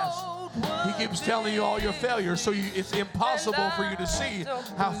your past. He keeps telling you all your failures, so it's impossible for you to see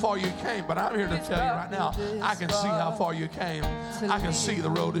how far you came. But I'm here to tell you right now, I can see how far you came. I can see the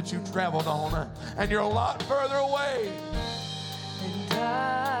road that you traveled on, and you're a lot further away, And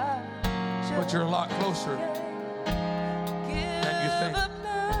I but you're a lot closer than you think.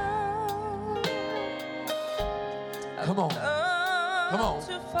 Come on. Come on.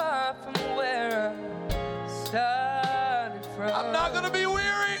 Too far from where I started from. I'm not going to be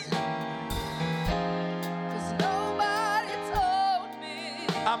weary. 'Cause nobody told me.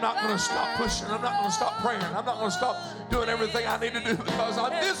 I'm not going to stop pushing. I'm not going to stop praying. I'm not going to stop doing everything I need to do because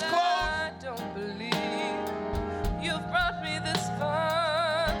I'm this close. I don't believe you've brought me this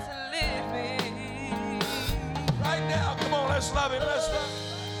far to leave me. Right now, come on, let's love him. Let's love him.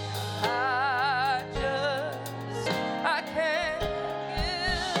 I can't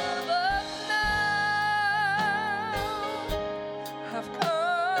give up now. I've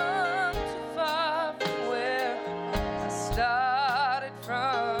come too far from where I started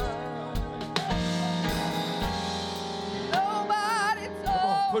from. Nobody Come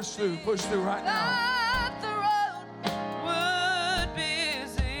on, told push through right now. that the road would be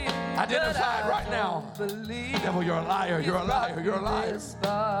easy. Identify it right now. Believe Devil, you're a liar. You're a liar. You're a liar. this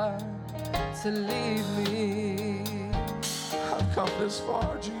far to leave me. I've come this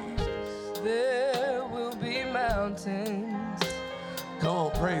far, Jesus. There will be mountains. Come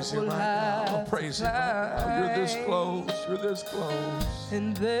on, praise him right now. Come on, praise him right now. You're this close. You're this close.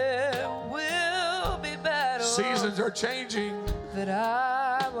 And there will be battles Seasons are changing. that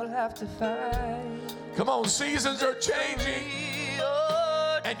I will have to fight. Come on, seasons are changing.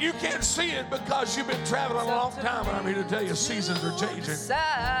 And you can't see it because you've been traveling a long time. And I'm here to tell you, seasons are changing.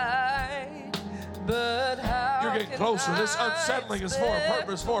 But how You're getting closer. This unsettling is for a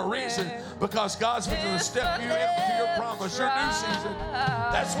purpose, for a reason, because God's going to step you into your promise, your new season.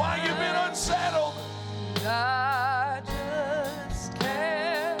 That's why you've been unsettled. I just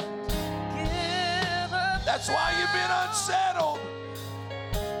can't give up. That's why you've been unsettled.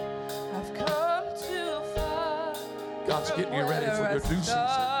 God's getting you ready for your due season.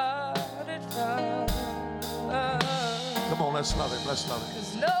 Come on, let's love Him. Let's love Him.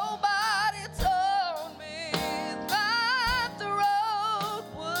 'Cause nobody told me that the road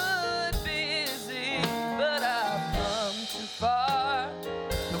would be easy, but I've come too far.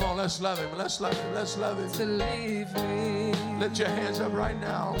 Come on, let's love Him. Let's love Him. Let's love Him. To leave me. Lift your hands up right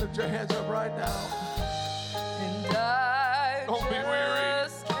now. Lift your hands up right now. And I Don't be weary.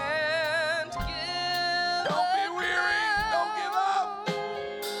 just can't give Don't be weary. Don't give up.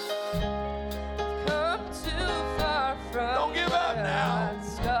 Come too far from Don't give up where now. I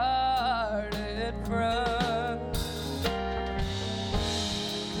started from.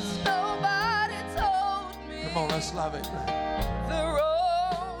 'Cause nobody told me Come on, let's love Him. the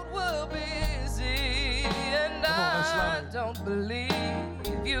road will be easy, and Come on, let's love I it. don't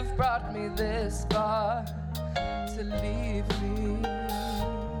believe you've brought me this far to leave me.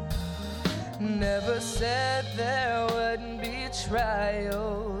 Never said there wouldn't be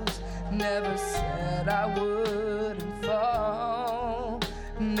trials, never said I wouldn't fall,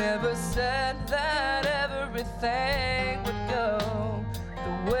 never said that everything would go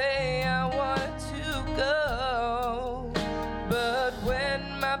the way I wanted to go. But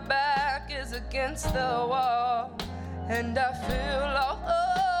when my back is against the wall and I feel all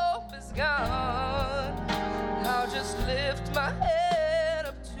hope is gone, I'll just lift my head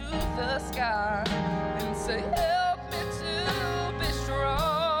up to the sky and say, help me to be strong.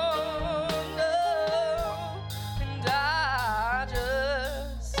 Oh, and I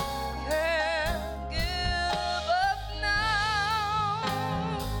just can't give up now.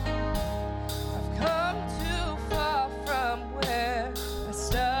 I've come too far from where I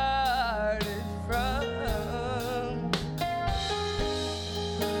started from.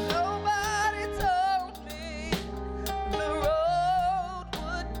 Nobody told me the road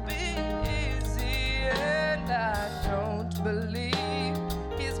would be easy, and I don't believe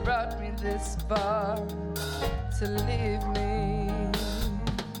He's brought me this far to leave me.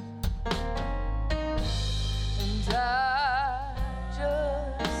 And I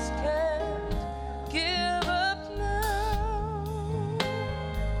just can't give up now.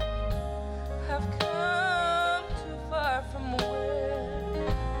 I've come too far from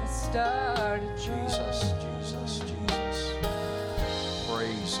where I started. Jesus, Jesus, Jesus.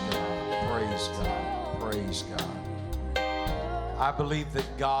 Praise God, praise God, praise God. I believe that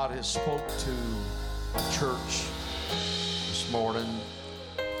God has spoke to the church this morning,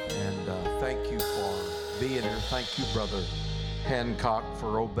 and thank you for being here. Thank you, Brother Hancock,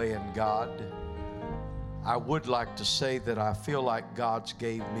 for obeying God. I would like to say that I feel like God's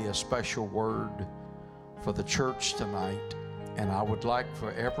gave me a special word for the church tonight, and I would like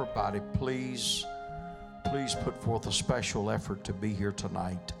for everybody, please put forth a special effort to be here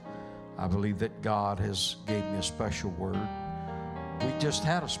tonight. I believe that God has gave me a special word. We just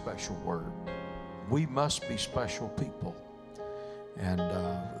had a special word. We must be special people. And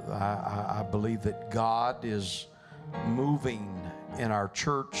I believe that God is moving in our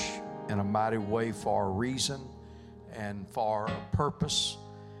church in a mighty way for a reason and for a purpose.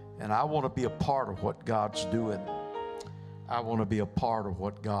 And I want to be a part of what God's doing. I want to be a part of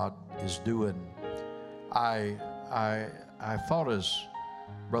what God is doing. I thought as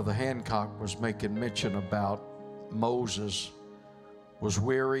Brother Hancock was making mention about Moses was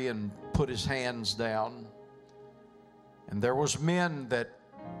weary and put his hands down. And there was men that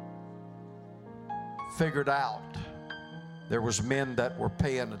figured out. There was men that were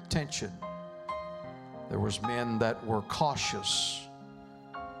paying attention. There was men that were cautious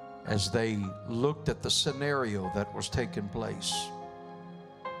as they looked at the scenario that was taking place.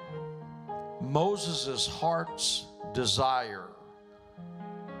 Moses' heart's desire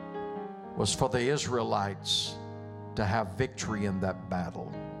was for the Israelites to have victory in that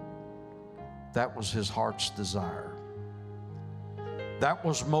battle. That was his heart's desire. That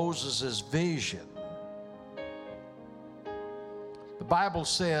was Moses' vision. The Bible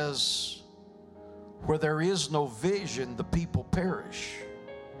says, where there is no vision, the people perish.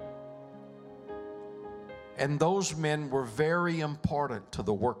 And those men were very important to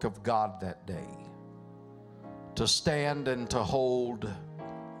the work of God that day, to stand and to hold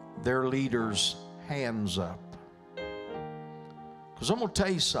their leaders' hands up. Because I'm going to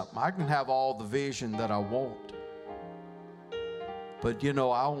tell you something. I can have all the vision that I want, but you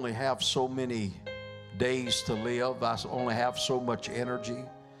know, I only have so many days to live. I only have so much energy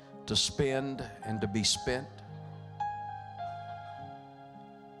to spend and to be spent.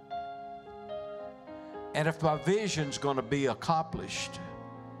 And if my vision's going to be accomplished,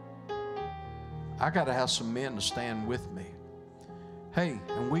 I got to have some men to stand with me. Hey,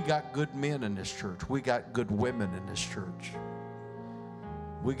 and we got good men in this church. We got good women in this church.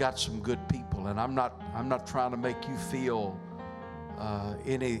 We got some good people, and I'm not trying to make you feel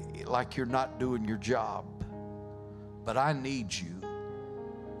any like you're not doing your job. But I need you.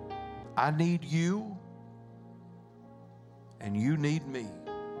 I need you, and you need me.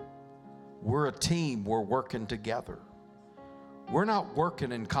 We're a team. We're working together. We're not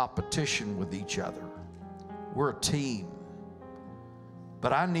working in competition with each other. We're a team.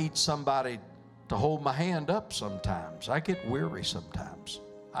 But I need somebody to hold my hand up sometimes. I get weary sometimes.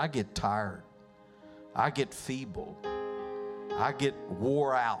 I get tired. I get feeble. I get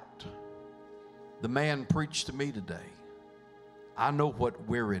wore out. The man preached to me today. I know what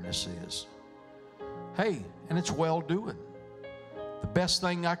weariness is. Hey, and it's well doing. The best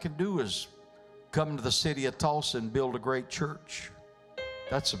thing I can do is come to the city of Tulsa and build a great church.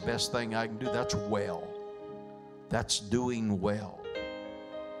 That's the best thing I can do. That's well. That's doing well.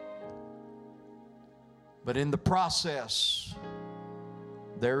 But in the process,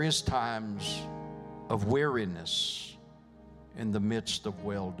 there is times of weariness in the midst of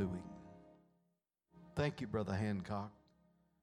well-doing. Thank you, Brother Hancock.